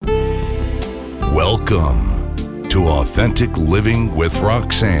Welcome to Authentic Living with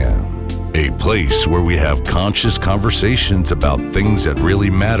Roxanne, a place where we have conscious conversations about things that really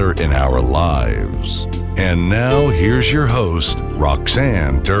matter in our lives. And now, here's your host,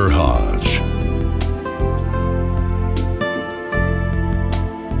 Roxanne Derhodge.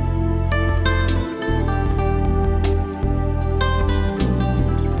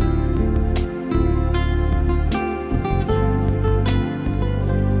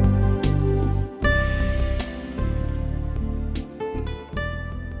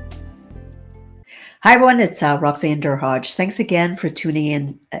 Hi, everyone. It's Roxanne Derhodge. Thanks again for tuning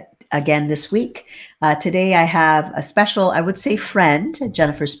in again this week. Today, I have a special, I would say, friend,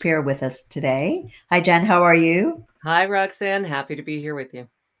 Jennifer Spear, with us today. Hi, Jen. How are you? Hi, Roxanne. Happy to be here with you.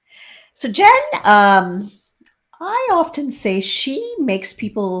 So, Jen, I often say she makes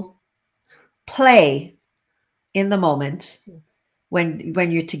people play in the moment when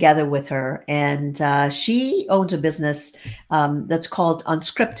you're together with her, and she owns a business that's called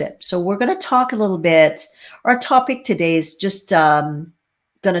UnScripted. So we're going to talk a little bit. Our topic today is just going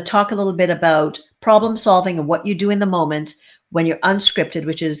to talk a little bit about problem solving and what you do in the moment when you're unscripted,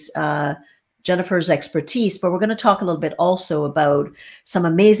 which is Jennifer's expertise. But we're going to talk a little bit also about some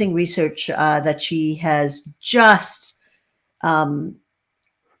amazing research that she has just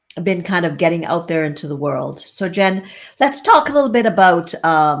been kind of getting out there into the world. So, Jen, let's talk a little bit about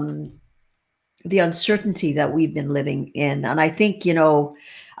the uncertainty that we've been living in. And I think,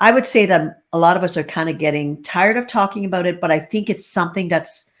 I would say that a lot of us are kind of getting tired of talking about it, but I think it's something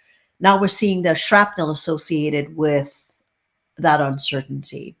that's now we're seeing the shrapnel associated with that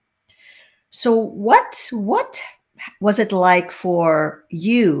uncertainty. So what was it like for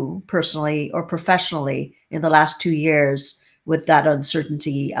you personally or professionally in the last 2 years with that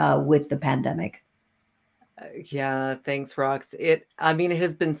uncertainty with the pandemic? Yeah, thanks, Rox. It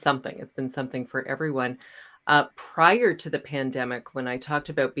has been something. It's been something for everyone. Prior to the pandemic, when I talked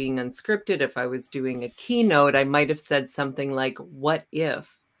about being unscripted, if I was doing a keynote, I might have said something like, what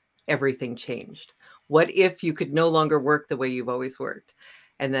if everything changed? What if you could no longer work the way you've always worked?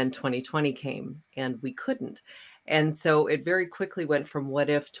 And then 2020 came and we couldn't. And so it very quickly went from what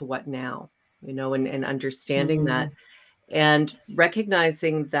if to what now, and understanding that. And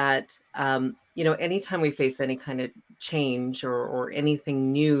recognizing that, anytime we face any kind of change or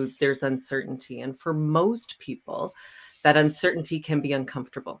anything new, there's uncertainty. And for most people, that uncertainty can be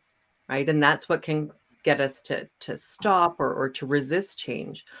uncomfortable, right? And that's what can get us to stop or to resist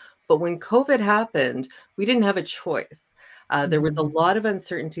change. But when COVID happened, we didn't have a choice. There was a lot of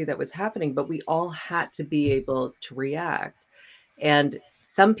uncertainty that was happening, but we all had to be able to react. And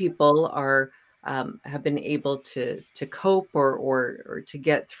some people have been able to cope or to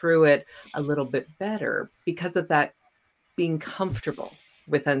get through it a little bit better because of that being comfortable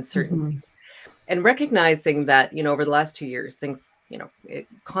with uncertainty and recognizing that, over the last 2 years, things, it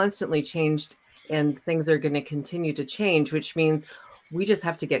constantly changed and things are going to continue to change, which means we just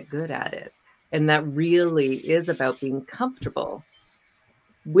have to get good at it. And that really is about being comfortable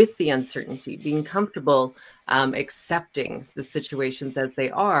with the uncertainty, being comfortable accepting the situations as they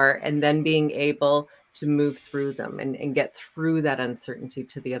are, and then being able to move through them and get through that uncertainty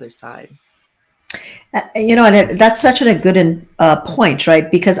to the other side. And that's such a good point,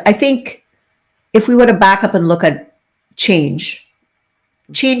 right? Because I think if we were to back up and look at change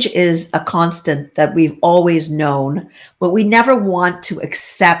is a constant that we've always known, but we never want to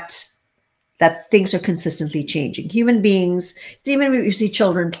accept that things are consistently changing. Human beings, even when you see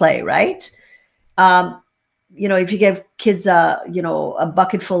children play, right? If you give kids a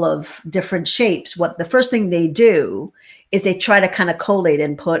bucket full of different shapes, what the first thing they do is they try to kind of collate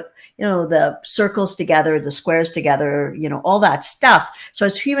and put, the circles together, the squares together, all that stuff. So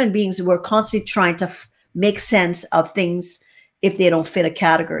as human beings, we're constantly trying to make sense of things if they don't fit a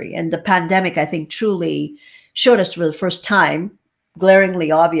category. And the pandemic, I think, truly showed us for the first time,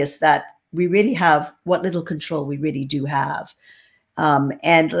 glaringly obvious, that we really have what little control we really do have.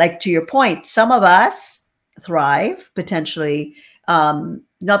 And like to your point, some of us thrive potentially,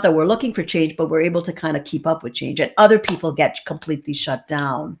 not that we're looking for change, but we're able to kind of keep up with change, and other people get completely shut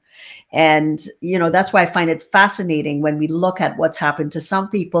down. And, that's why I find it fascinating when we look at what's happened to some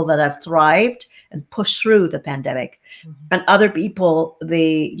people that have thrived and pushed through the pandemic, and other people,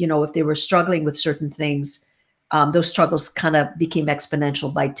 if they were struggling with certain things, those struggles kind of became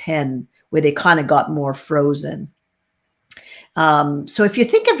exponential by 10, where they kind of got more frozen. So if you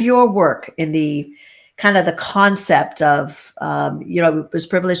think of your work in the kind of the concept of, I was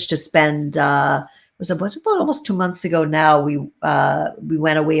privileged to spend, it was about almost 2 months ago now, we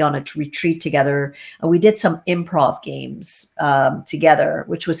went away on a retreat together, and we did some improv games together,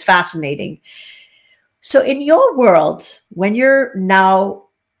 which was fascinating. So in your world, when you're now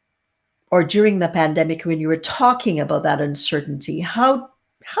or during the pandemic, when you were talking about that uncertainty, how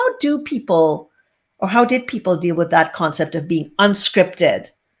do people or how did people deal with that concept of being unscripted?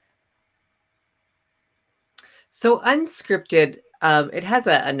 So unscripted, it has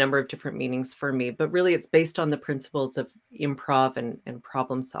a number of different meanings for me, but really it's based on the principles of improv and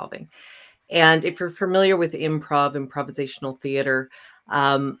problem solving. And if you're familiar with improv, improvisational theater,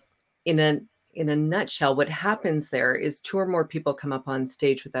 um, in a in a nutshell, what happens there is two or more people come up on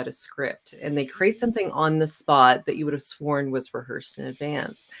stage without a script, and they create something on the spot that you would have sworn was rehearsed in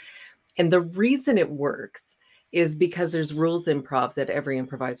advance. And the reason it works is because there's rules improv that every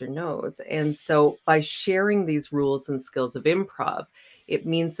improviser knows. And so by sharing these rules and skills of improv, it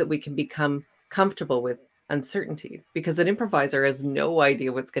means that we can become comfortable with uncertainty because an improviser has no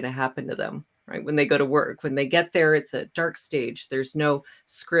idea what's going to happen to them, right? When they go to work, when they get there, it's a dark stage. There's no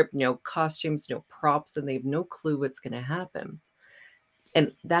script, no costumes, no props, and they have no clue what's going to happen.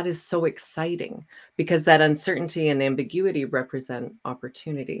 And that is so exciting because that uncertainty and ambiguity represent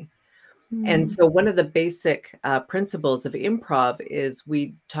opportunity. And Hmm. so one of the basic principles of improv is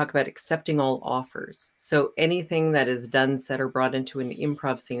we talk about accepting all offers. So anything that is done, said, or brought into an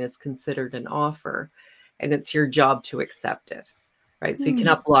improv scene is considered an offer, and it's your job to accept it, right? So you Hmm.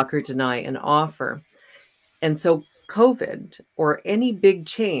 cannot block or deny an offer. And so COVID or any big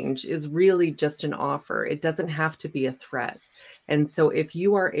change is really just an offer. It doesn't have to be a threat. And so if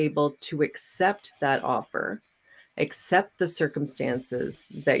you are able to accept that offer, accept the circumstances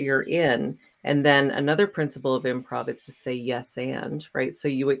that you're in. And then another principle of improv is to say yes and, right? So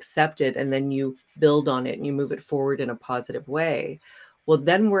you accept it and then you build on it and you move it forward in a positive way. Well,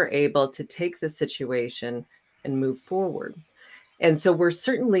 then we're able to take the situation and move forward. And so we're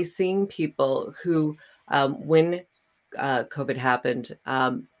certainly seeing people who, when COVID happened,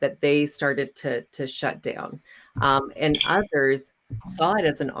 that they started to shut down, and others saw it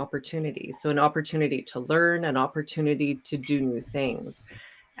as an opportunity. So an opportunity to learn, an opportunity to do new things.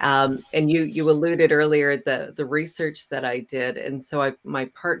 And you alluded earlier the research that I did, and so my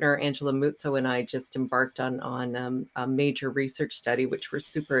partner Angela Muzzo and I just embarked on a major research study, which we're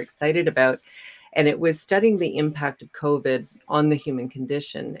super excited about, and it was studying the impact of COVID on the human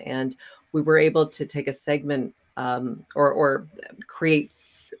condition. And we were able to take a segment or create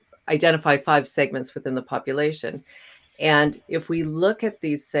identify 5 segments within the population. And if we look at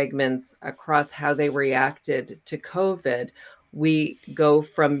these segments across how they reacted to COVID, we go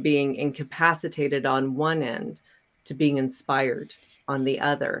from being incapacitated on one end to being inspired on the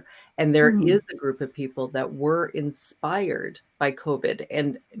other. And there Hmm. is a group of people that were inspired by COVID.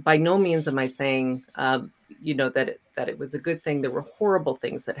 And by no means am I saying, that it was a good thing. There were horrible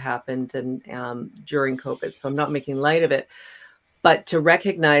things that happened and during COVID. So I'm not making light of it, but to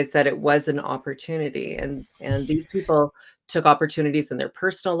recognize that it was an opportunity, and these people took opportunities in their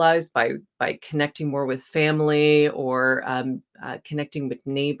personal lives by connecting more with family or connecting with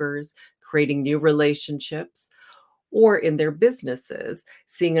neighbors, creating new relationships, or in their businesses,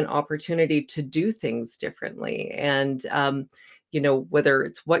 seeing an opportunity to do things differently. And whether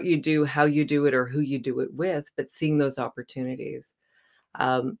it's what you do, how you do it, or who you do it with, but seeing those opportunities.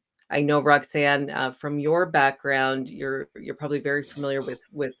 Um, I know Roxanne, from your background, you're probably very familiar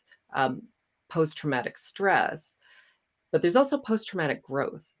with um, post-traumatic stress, but there's also post-traumatic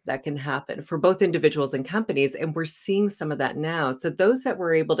growth that can happen for both individuals and companies, and we're seeing some of that now. So those that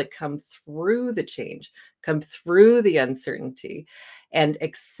were able to come through the change, come through the uncertainty, and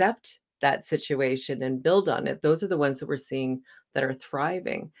accept that situation and build on it, those are the ones that we're seeing that are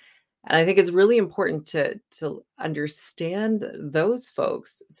thriving. And I think it's really important to understand those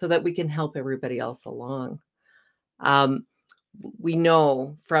folks so that we can help everybody else along. Um, we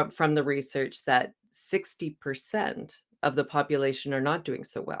know from the research that 60% of the population are not doing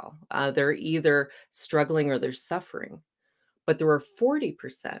so well. They're either struggling or they're suffering, but there are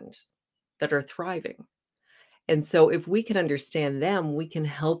 40% that are thriving. And so if we can understand them, we can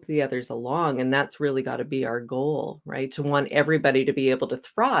help the others along. And that's really got to be our goal, right? To want everybody to be able to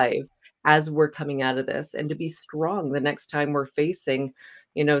thrive as we're coming out of this and to be strong the next time we're facing,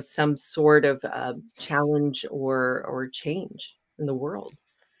 some sort of challenge or change in the world.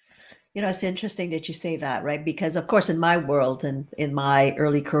 It's interesting that you say that, right? Because, of course, in my world and in my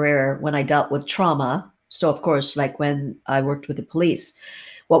early career, when I dealt with trauma, so of course, like when I worked with the police,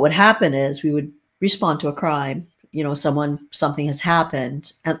 what would happen is we would respond to a crime. Something has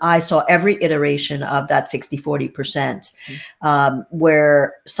happened. And I saw every iteration of that 60-40%, Mm.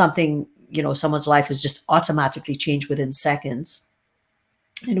 where something, someone's life has just automatically changed within seconds.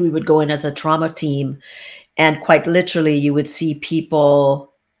 And we would go in as a trauma team. And quite literally, you would see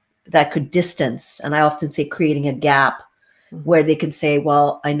people that could distance, and I often say creating a gap where they can say,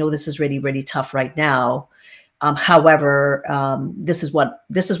 well, I know this is really, really tough right now. However, this is what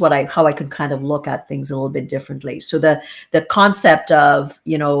how I can kind of look at things a little bit differently. So the concept of,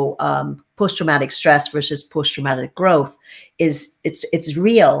 post traumatic stress versus post traumatic growth it's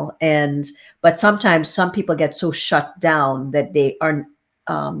real, but sometimes some people get so shut down that they are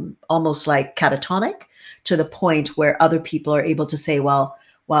almost like catatonic, to the point where other people are able to say, well,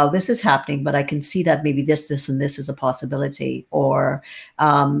 wow, this is happening, but I can see that maybe this, and this is a possibility. Or,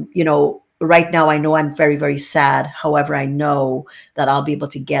 right now I know I'm very, very sad. However, I know that I'll be able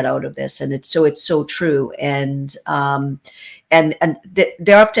to get out of this. And it's so true. And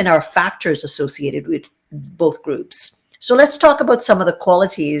there often are factors associated with both groups. So let's talk about some of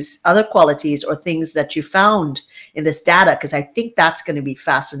the other qualities or things that you found in this data, because I think that's going to be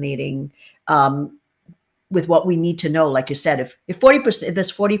fascinating. With what we need to know, like you said, if 40%, if this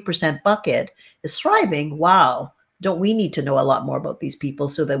 40% bucket is thriving, wow, don't we need to know a lot more about these people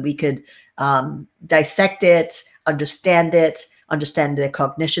so that we could dissect it, understand their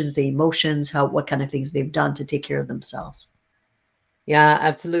cognitions, the emotions, what kind of things they've done to take care of themselves. Yeah,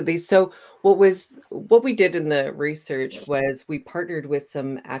 absolutely. So what we did in the research was we partnered with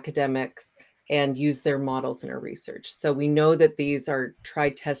some academics and used their models in our research. So we know that these are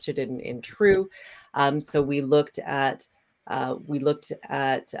tried, tested, and true. So we looked at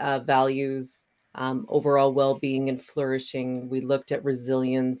values, overall well-being and flourishing. We looked at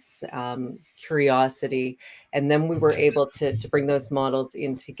resilience, curiosity, and then we were able to bring those models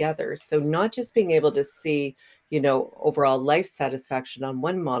in together. So not just being able to see, overall life satisfaction on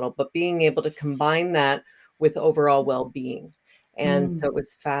one model, but being able to combine that with overall well-being. And so it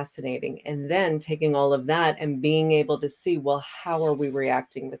was fascinating. And then taking all of that and being able to see, well, how are we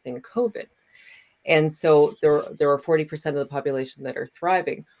reacting within COVID? And so there are 40% of the population that are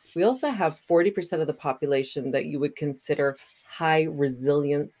thriving. We also have 40% of the population that you would consider high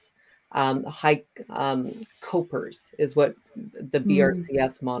resilience, high copers is what the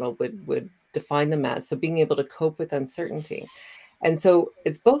BRCS model would define them as. So being able to cope with uncertainty. And so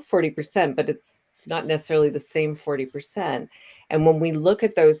it's both 40%, but it's not necessarily the same 40%. And when we look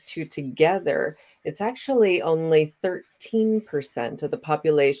at those two together, it's actually only 13% of the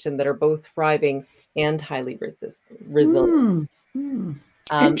population that are both thriving and highly resilient.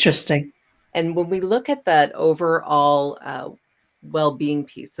 Interesting. And when we look at that overall well-being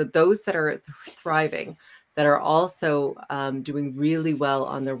piece, so those that are thriving, that are also doing really well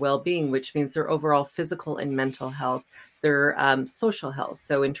on their well-being, which means their overall physical and mental health, their social health.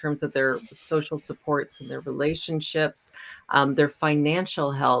 So in terms of their social supports and their relationships, their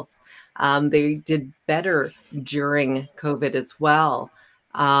financial health, they did better during COVID as well.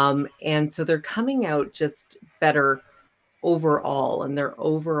 And so they're coming out just better overall and their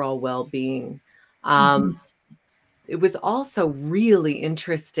overall well-being. It was also really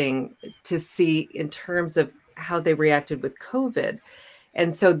interesting to see in terms of how they reacted with COVID.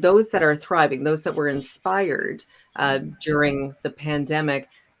 And so those that are thriving, those that were inspired during the pandemic,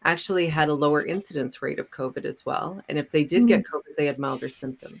 actually had a lower incidence rate of COVID as well. And if they did get COVID, they had milder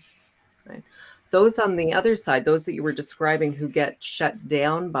symptoms. Right. Those on the other side, those that you were describing who get shut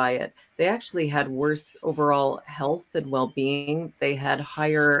down by it, they actually had worse overall health and well-being. They had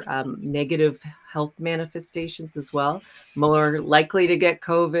higher negative health manifestations as well, more likely to get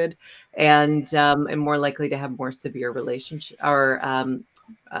COVID, and more likely to have more severe relationship or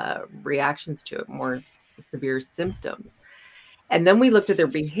reactions to it, more severe symptoms. And then we looked at their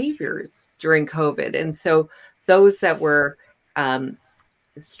behaviors during COVID, and so those that were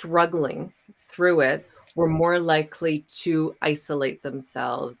struggling through it were more likely to isolate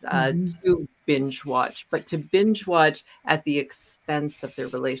themselves, to binge watch, but to binge watch at the expense of their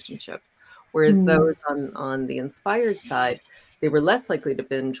relationships. Whereas those on the inspired side, they were less likely to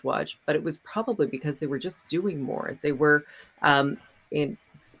binge watch, but it was probably because they were just doing more. They were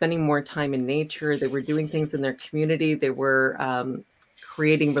spending more time in nature. They were doing things in their community. They were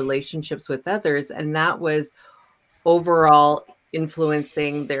creating relationships with others. And that was overall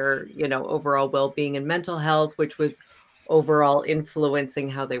influencing their, overall well-being and mental health, which was overall influencing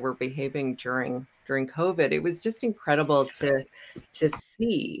how they were behaving during COVID. It was just incredible to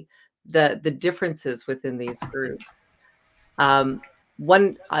see the differences within these groups.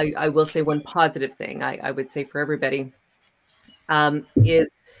 One, I will say one positive thing I would say for everybody is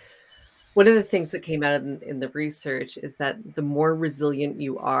one of the things that came out in the research is that the more resilient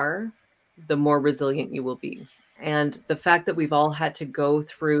you are, the more resilient you will be. And the fact that we've all had to go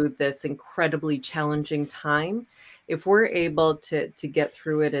through this incredibly challenging time, if we're able to get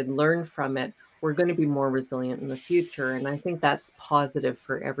through it and learn from it, we're going to be more resilient in the future. And I think that's positive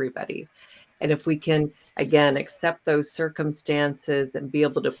for everybody. And if we can, again, accept those circumstances and be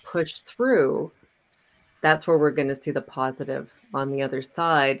able to push through, that's where we're going to see the positive on the other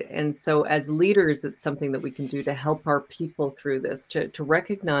side. And so as leaders, it's something that we can do to help our people through this, to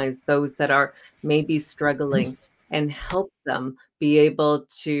recognize those that are maybe struggling and help them be able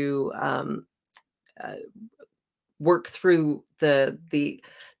to uh, work through the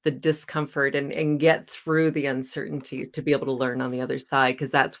discomfort and get through the uncertainty to be able to learn on the other side,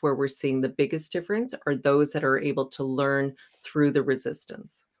 because that's where we're seeing the biggest difference, are those that are able to learn through the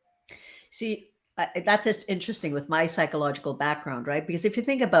resistance. See, that's just interesting with my psychological background, right? Because if you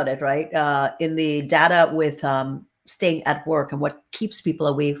think about it, right, in the data with staying at work and what keeps people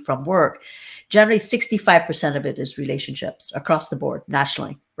away from work, generally 65% of it is relationships across the board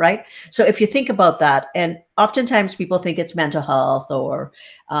nationally, right? So if you think about that, and oftentimes people think it's mental health or,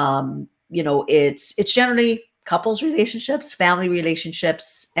 it's generally couples relationships, family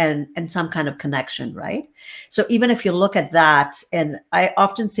relationships, and some kind of connection, right? So even if you look at that, and I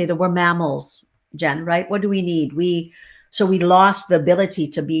often say that we're mammals, Jen, right? What do we need? We lost the ability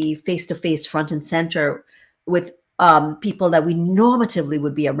to be face to face, front and center with people that we normatively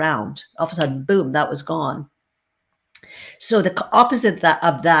would be around. All of a sudden, boom, that was gone. So the opposite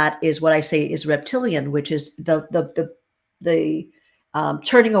of that is what I say is reptilian, which is the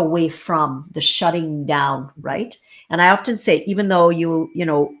turning away from, the shutting down, right? And I often say, even though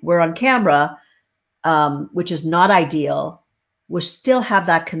we're on camera, which is not ideal, we still have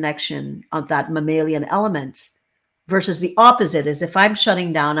that connection of that mammalian element. Versus the opposite is, if I'm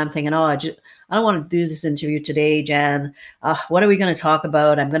shutting down, I'm thinking, oh, I don't want to do this interview today, Jen. What are we going to talk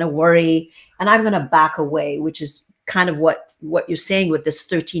about? I'm going to worry, and I'm going to back away, which is kind of what you're saying with this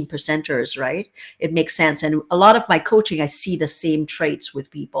 13 percenters, right? It makes sense. And a lot of my coaching, I see the same traits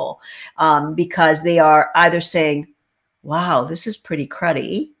with people, because they are either saying, wow, this is pretty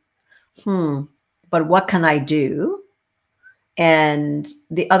cruddy. But what can I do? And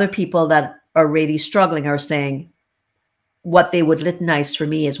the other people that are really struggling are saying, what they would litanize for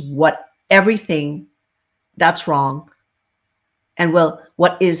me is what everything that's wrong, and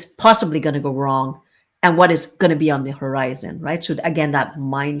what is possibly going to go wrong, and what is going to be on the horizon, right? So again, that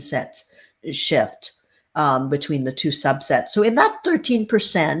mindset shift between the two subsets. So in that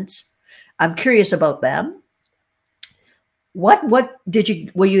 13%, I'm curious about them. What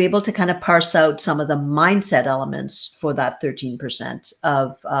were you able to kind of parse out some of the mindset elements for that 13%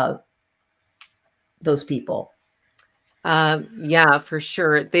 of those people? Yeah, for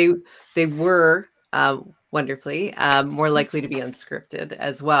sure. They were wonderfully more likely to be unscripted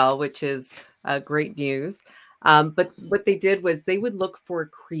as well, which is great news. But what they did was they would look for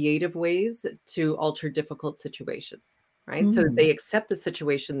creative ways to alter difficult situations, right? So they accept the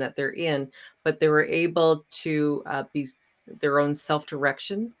situation that they're in, but they were able to be their own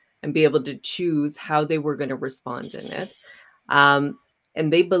self-direction and be able to choose how they were going to respond in it.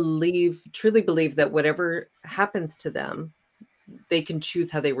 And they truly believe that whatever happens to them, they can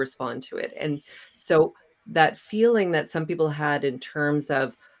choose how they respond to it. And so that feeling that some people had in terms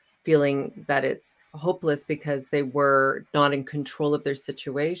of feeling that it's hopeless because they were not in control of their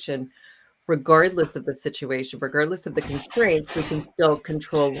situation, regardless of the situation, regardless of the constraints, we can still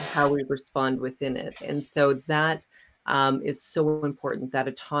control how we respond within it. And so that is so important, that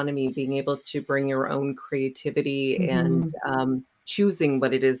autonomy, being able to bring your own creativity and choosing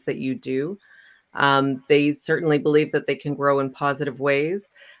what it is that you do. They certainly believe that they can grow in positive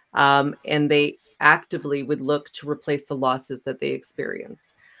ways, and they actively would look to replace the losses that they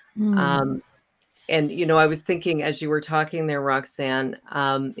experienced. And, I was thinking as you were talking there, Roxanne,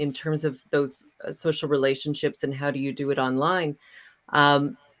 in terms of those social relationships and how do you do it online?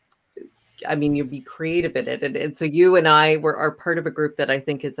 I mean, you be creative in it. And so you and I are part of a group that I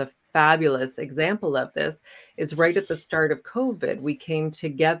think is a fabulous example of this. Is right at the start of COVID, we came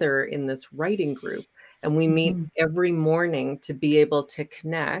together in this writing group, and we meet every morning to be able to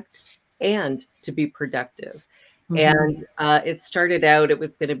connect and to be productive. And it started out, it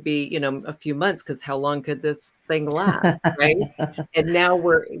was going to be, a few months, because how long could this thing last, right? And now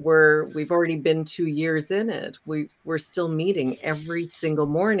we've already been 2 years in it. We're still meeting every single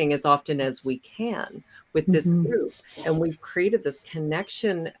morning as often as we can with this group, and we've created this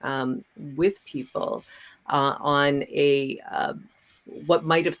connection with people on a what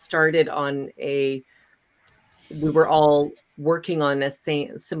might have started on we were all working on a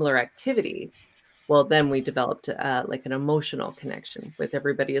similar activity. Well, then we developed like an emotional connection with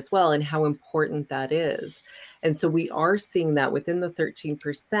everybody as well, and how important that is. And so we are seeing that within the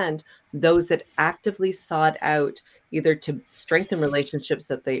 13%, those that actively sought out either to strengthen relationships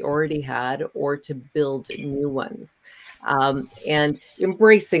that they already had or to build new ones. And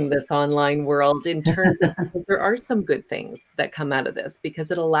embracing this online world in terms of, because there are some good things that come out of this,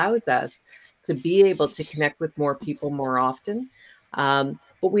 because it allows us to be able to connect with more people more often.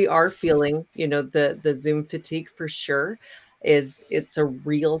 But we are feeling, the Zoom fatigue for sure. It's a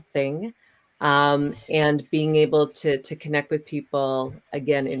real thing. And being able to connect with people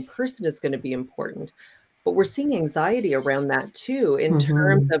again in person is going to be important. But we're seeing anxiety around that too, in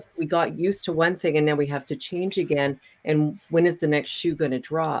terms Mhm. of we got used to one thing and now we have to change again. And when is the next shoe going to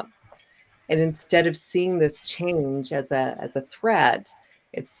drop? And instead of seeing this change as a threat,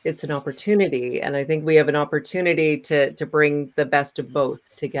 it's an opportunity. And I think we have an opportunity to bring the best of both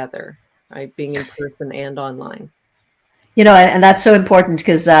together, right? Being in person and online. And that's so important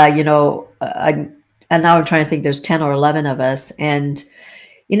because, and now I'm trying to think there's 10 or 11 of us. And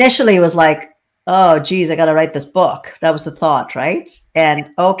initially it was like, oh, geez, I got to write this book. That was the thought, right?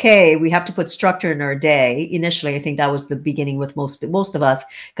 And okay, we have to put structure in our day. Initially, I think that was the beginning with most of us,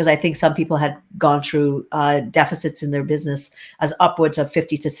 because I think some people had gone through deficits in their business as upwards of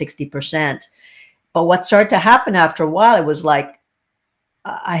 50 to 60%. But what started to happen after a while, it was like,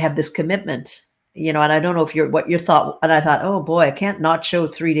 I have this commitment, and I don't know what your thought. And I thought, oh boy, I can't not show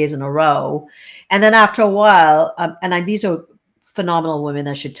 3 days in a row. And then after a while, these are phenomenal women,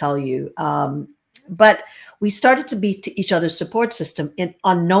 I should tell you. But we started to be to each other's support system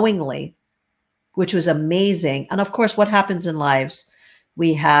unknowingly, which was amazing. And of course, what happens in lives?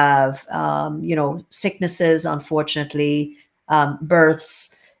 We have, sicknesses, unfortunately,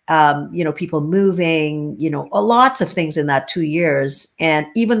 births, people moving, lots of things in that 2 years. And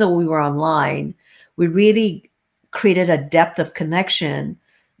even though we were online, we really created a depth of connection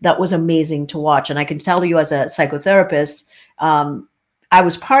that was amazing to watch. And I can tell you, as a psychotherapist, I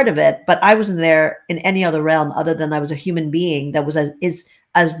was part of it, but I wasn't there in any other realm other than I was a human being that was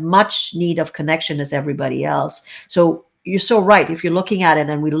as much need of connection as everybody else. So you're so right. If you're looking at it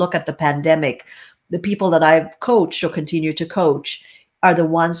and we look at the pandemic, the people that I've coached or continue to coach are the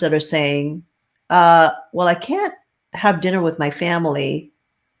ones that are saying, well, I can't have dinner with my family,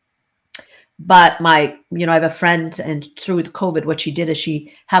 but I have a friend, and through COVID, what she did is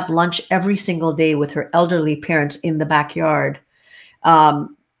she had lunch every single day with her elderly parents in the backyard.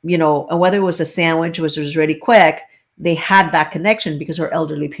 And whether it was a sandwich, which was really quick, they had that connection because her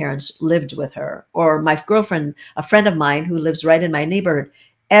elderly parents lived with her. Or my girlfriend, a friend of mine who lives right in my neighborhood,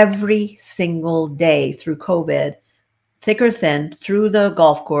 every single day through COVID, thick or thin, through the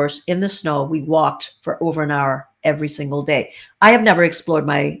golf course in the snow, we walked for over an hour every single day. I have never explored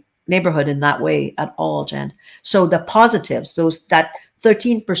my neighborhood in that way at all, Jen. So the positives, that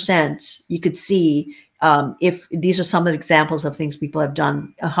 13%, you could see, if these are some of the examples of things people have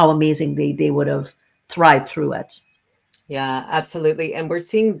done, how amazing they would have thrived through it. Yeah, absolutely. And we're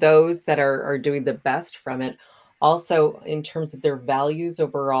seeing those that are doing the best from it. Also, in terms of their values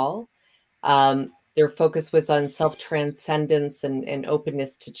overall, their focus was on self-transcendence and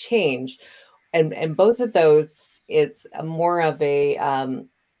openness to change. And both of those is more of a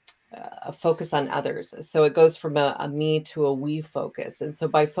focus on others. So it goes from a me to a we focus. And so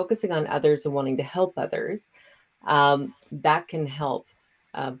by focusing on others and wanting to help others, that can help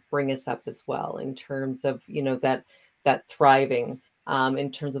bring us up as well in terms of, that thriving,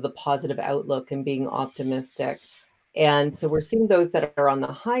 in terms of the positive outlook and being optimistic. And so we're seeing those that are on the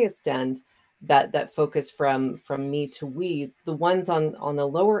highest end, that focus from me to we. The ones on the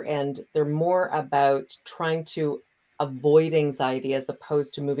lower end, they're more about trying to avoid anxiety as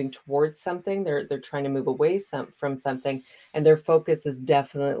opposed to moving towards something. They're trying to move away from something, and their focus is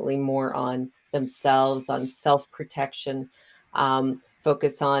definitely more on themselves, on self-protection,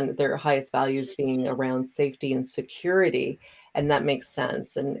 focus on their highest values being around safety and security. And that makes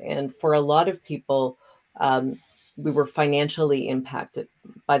sense. And for a lot of people, we were financially impacted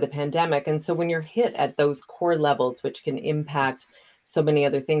by the pandemic. And so when you're hit at those core levels, which can impact so many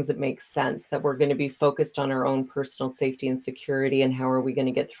other things, it makes sense that we're going to be focused on our own personal safety and security and how are we going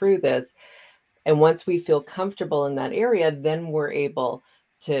to get through this. And once we feel comfortable in that area, then we're able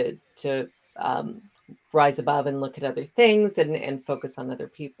to um, rise above and look at other things and focus on other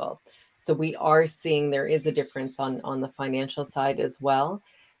people. So we are seeing there is a difference on the financial side as well.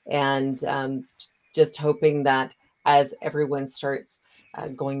 And just hoping that as everyone starts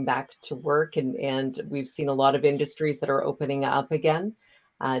going back to work, and we've seen a lot of industries that are opening up again,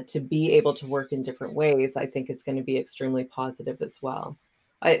 to be able to work in different ways, I think is going to be extremely positive as well.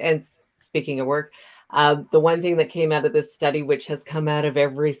 And speaking of work, the one thing that came out of this study, which has come out of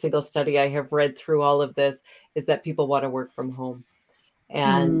every single study I have read through all of this, is that people want to work from home.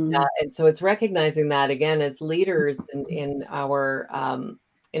 And so it's recognizing that again as leaders in our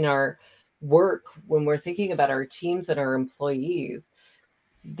work, when we're thinking about our teams and our employees,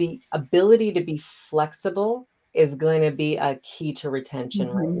 the ability to be flexible is going to be a key to retention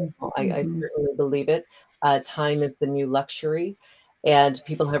right now. I certainly believe it. Time is the new luxury, and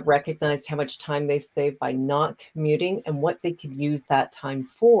people have recognized how much time they've saved by not commuting and what they could use that time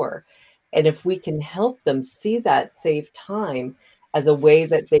for. And if we can help them see that saved time as a way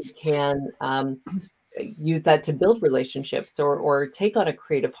that they can use that to build relationships or take on a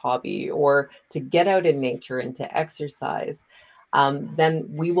creative hobby or to get out in nature and to exercise, then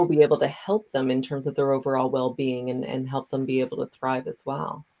we will be able to help them in terms of their overall well-being and help them be able to thrive as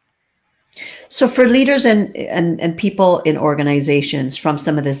well. So for leaders and people in organizations from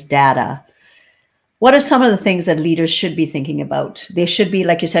some of this data, what are some of the things that leaders should be thinking about? They should be,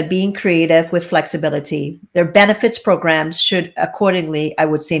 like you said, being creative with flexibility. Their benefits programs should accordingly, I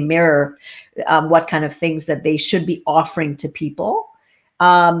would say, mirror what kind of things that they should be offering to people.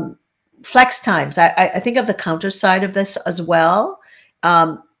 Flex times. I think of the counter side of this as well.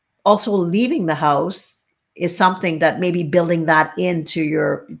 Also, leaving the house is something that maybe building that into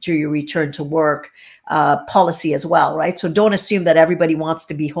your return to work policy as well, right? So don't assume that everybody wants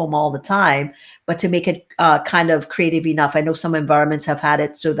to be home all the time, but to make it kind of creative enough. I know some environments have had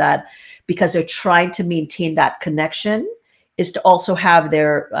it so that because they're trying to maintain that connection, is to also have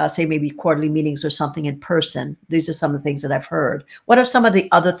their, say, maybe quarterly meetings or something in person. These are some of the things that I've heard. What are some of the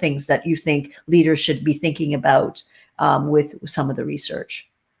other things that you think leaders should be thinking about with some of the research?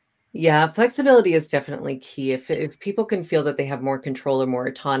 Yeah, flexibility is definitely key. If people can feel that they have more control or more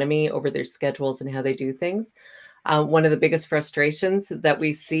autonomy over their schedules and how they do things, one of the biggest frustrations that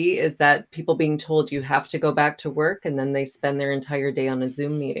we see is that people being told you have to go back to work, and then they spend their entire day on a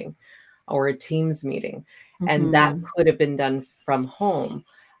Zoom meeting or a Teams meeting, and that could have been done from home.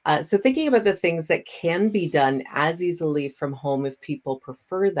 So thinking about the things that can be done as easily from home if people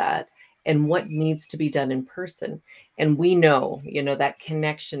prefer that, and what needs to be done in person. And we know, that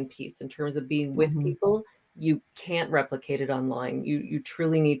connection piece in terms of being with people, you can't replicate it online. You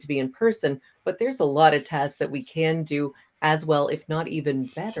truly need to be in person, but there's a lot of tasks that we can do as well, if not even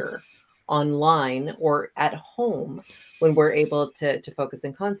better, online or at home when we're able to focus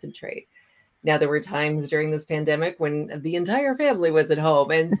and concentrate. Now, there were times during this pandemic when the entire family was at home,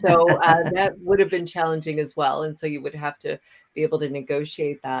 and so that would have been challenging as well. And so you would have to be able to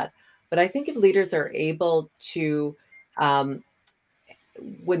negotiate that. But I think if leaders are able to,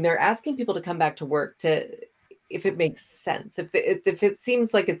 when they're asking people to come back to work, if it makes sense, if it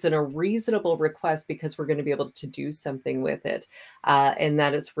seems like it's a reasonable request because we're going to be able to do something with it, and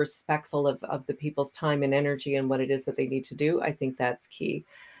that is respectful of the people's time and energy and what it is that they need to do, I think that's key.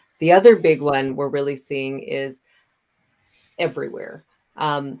 The other big one we're really seeing is everywhere.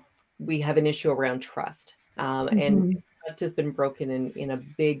 We have an issue around trust, and trust has been broken in a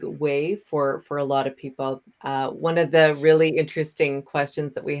big way for a lot of people. One of the really interesting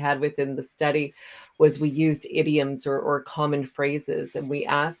questions that we had within the study was we used idioms or common phrases, and we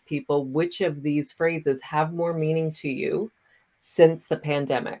asked people which of these phrases have more meaning to you since the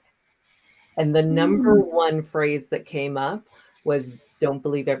pandemic. And the number one phrase that came up was "Don't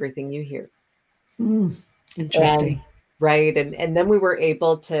believe everything you hear." Interesting. Right. And then we were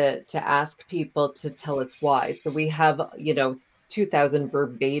able to ask people to tell us why. So we have, 2,000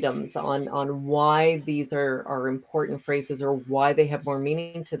 verbatims on why these are important phrases or why they have more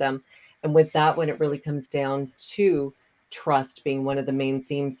meaning to them. And with that one, it really comes down to trust being one of the main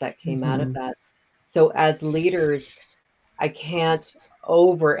themes that came out of that. So as leaders, I can't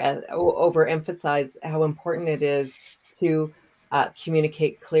overemphasize how important it is to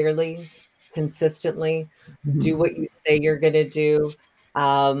communicate clearly, consistently, do what you say you're going to do,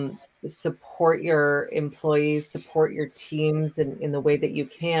 support your employees, support your teams in the way that you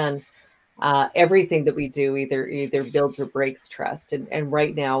can. Everything that we do either builds or breaks trust, and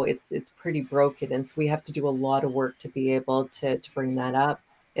right now it's pretty broken, and so we have to do a lot of work to be able to bring that up.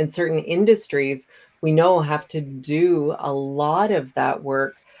 In certain industries, we know have to do a lot of that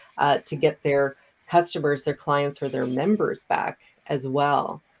work to get their customers, their clients, or their members back as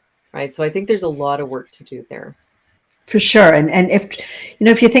well, right? So I think there's a lot of work to do there. For sure. And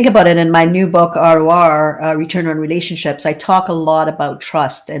if you think about it, in my new book, ROR, Return on Relationships, I talk a lot about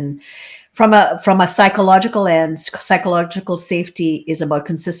trust. And from a psychological lens, psychological safety is about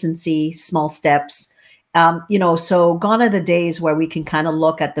consistency, small steps. So gone are the days where we can kind of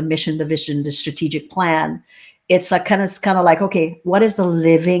look at the mission, the vision, the strategic plan. it's like kind of like, okay, what is the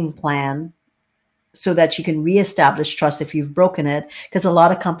living plan so that you can reestablish trust if you've broken it? Because a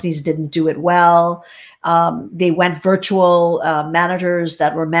lot of companies didn't do it well. They went virtual. Managers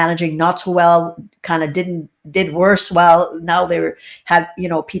that were managing not so well kind of did worse. Well, now they had,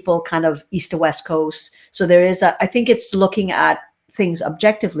 people kind of east to west coast. So there is I think it's looking at things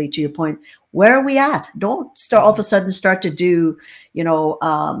objectively. To your point, where are we at? Don't start all of a sudden start to do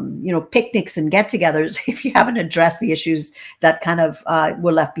picnics and get-togethers if you haven't addressed the issues that kind of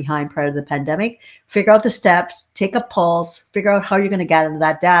were left behind prior to the pandemic. Figure out the steps, take a pulse, figure out how you're going to gather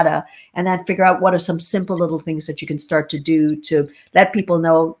that data, and then figure out what are some simple little things that you can start to do to let people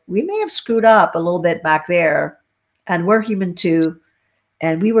know we may have screwed up a little bit back there, and we're human too,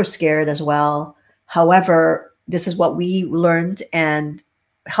 and we were scared as well. However, this is what we learned, and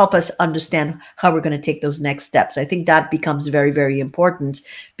help us understand how we're going to take those next steps. I think that becomes very, very important,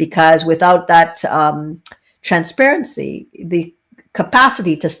 because without that transparency, the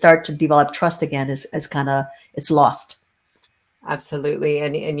capacity to start to develop trust again is kind of, it's lost. Absolutely.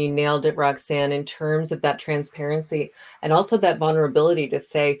 And you nailed it, Roxanne, in terms of that transparency and also that vulnerability to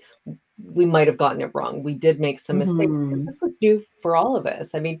say, we might have gotten it wrong. We did make some mistakes. Mm-hmm. This was new for all of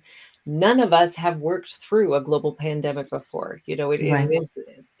us. I mean, none of us have worked through a global pandemic before. It Right. is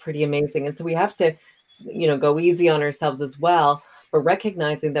pretty amazing. And so we have to, go easy on ourselves as well, but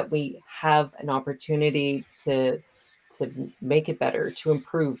recognizing that we have an opportunity to make it better, to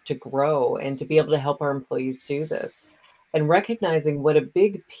improve, to grow, and to be able to help our employees do this. And recognizing what a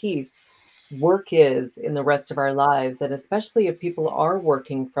big piece work is in the rest of our lives. And especially if people are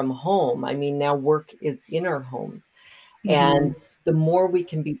working from home. I mean, now work is in our homes. Mm-hmm. And the more we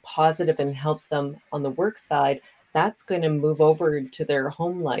can be positive and help them on the work side, that's going to move over to their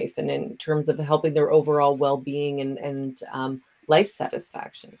home life and in terms of helping their overall well-being and life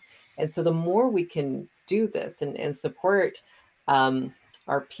satisfaction. And so the more we can do this and support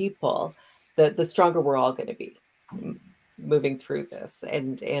our people, the stronger we're all going to be moving through this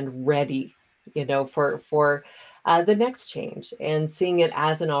and ready, for the next change and seeing it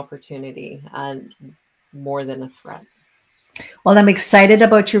as an opportunity and more than a threat. Well, I'm excited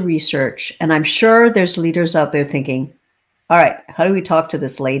about your research, and I'm sure there's leaders out there thinking, all right, how do we talk to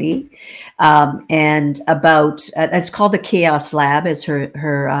this lady? And about, it's called the Chaos Lab, is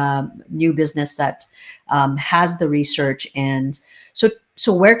her new business that has the research. And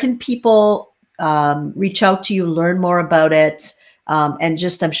so where can people reach out to you, learn more about it? And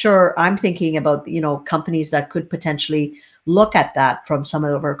just, I'm thinking about, companies that could potentially look at that from some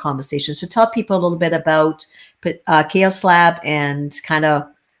of our conversations. So tell people a little bit about Chaos Lab and kind of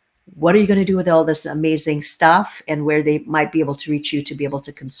what are you going to do with all this amazing stuff, and where they might be able to reach you to be able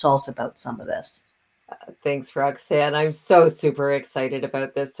to consult about some of this. Thanks, Roxanne. I'm so super excited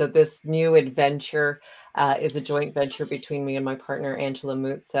about this. So this new adventure is a joint venture between me and my partner, Angela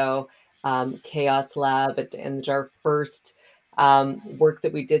Muzzo, Chaos Lab. And our first work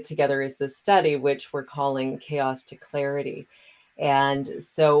that we did together is this study, which we're calling Chaos to Clarity. And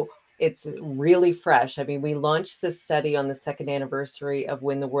so it's really fresh. I mean, we launched this study on the second anniversary of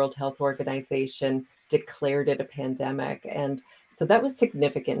when the World Health Organization declared it a pandemic. And so that was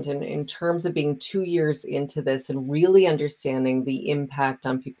significant in terms of being 2 years into this and really understanding the impact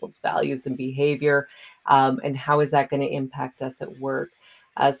on people's values and behavior, and how is that going to impact us at work.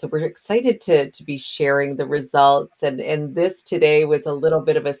 So we're excited to be sharing the results. And this today was a little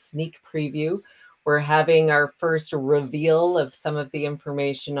bit of a sneak preview. We're having our first reveal of some of the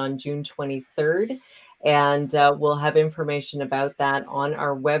information on June 23rd. And we'll have information about that on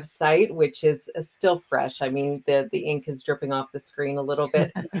our website, which is still fresh. I mean, the ink is dripping off the screen a little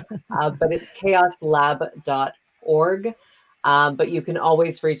bit, but it's chaoslab.org. But you can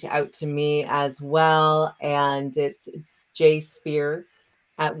always reach out to me as well. And it's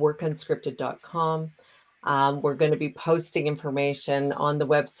jspear@workunscripted.com. We're going to be posting information on the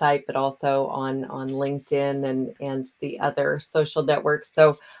website, but also on LinkedIn and the other social networks.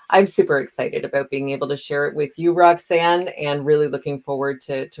 So I'm super excited about being able to share it with you, Roxanne, and really looking forward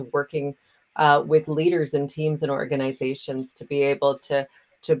to working with leaders and teams and organizations to be able to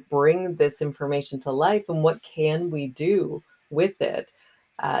bring this information to life, and what can we do with it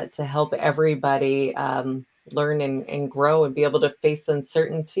to help everybody learn and grow and be able to face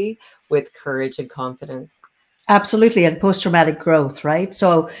uncertainty with courage and confidence. Absolutely. And post-traumatic growth, right?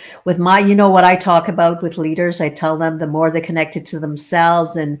 So with what I talk about with leaders, I tell them the more they're connected to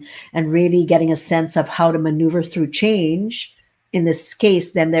themselves and really getting a sense of how to maneuver through change in this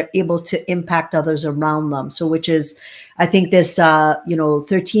case, then they're able to impact others around them. So which is, I think this,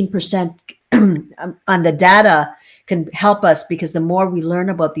 13% on the data can help us, because the more we learn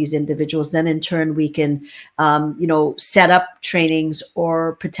about these individuals, then in turn we can, set up trainings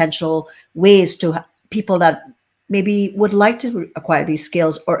or potential ways to people that maybe would like to acquire these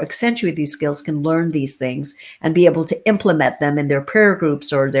skills or accentuate these skills can learn these things and be able to implement them in their peer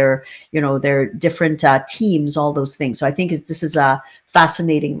groups or their different teams, all those things. So I think this is a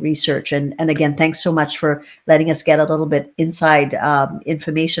fascinating research. And again, thanks so much for letting us get a little bit inside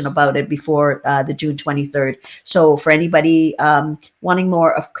information about it before the June 23rd. So for anybody wanting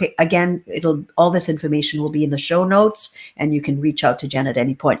more, again, all this information will be in the show notes, and you can reach out to Jen at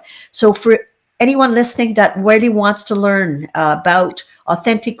any point. So for anyone listening that really wants to learn about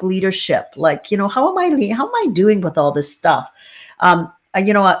authentic leadership, like, how am I doing with all this stuff?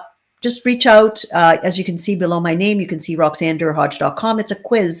 Just reach out. As you can see below my name, you can see roxannedurhodge.com. It's a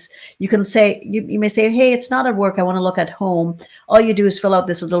quiz. You can say, you may say, hey, it's not at work, I want to look at home. All you do is fill out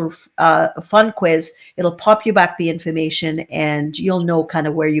this little fun quiz. It'll pop you back the information, and you'll know kind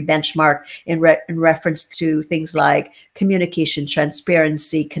of where you benchmark in reference to things like communication,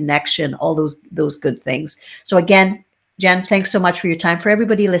 transparency, connection, all those good things. So again, Jen, thanks so much for your time. For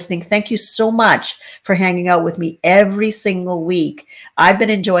everybody listening, thank you so much for hanging out with me every single week. I've been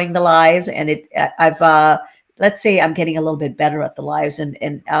enjoying the lives, and let's say I'm getting a little bit better at the lives,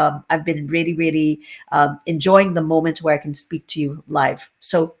 and I've been really, really enjoying the moment where I can speak to you live.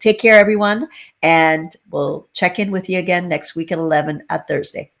 So take care, everyone, and we'll check in with you again next week at 11 at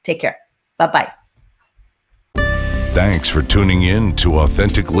Thursday. Take care. Bye-bye. Thanks for tuning in to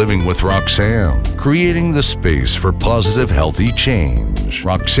Authentic Living with Roxanne, creating the space for positive, healthy change.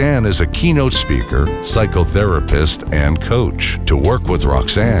 Roxanne is a keynote speaker, psychotherapist, and coach. To work with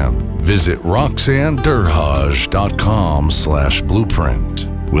Roxanne, visit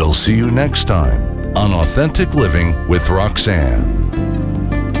roxannedurhodge.com/blueprint. We'll see you next time on Authentic Living with Roxanne.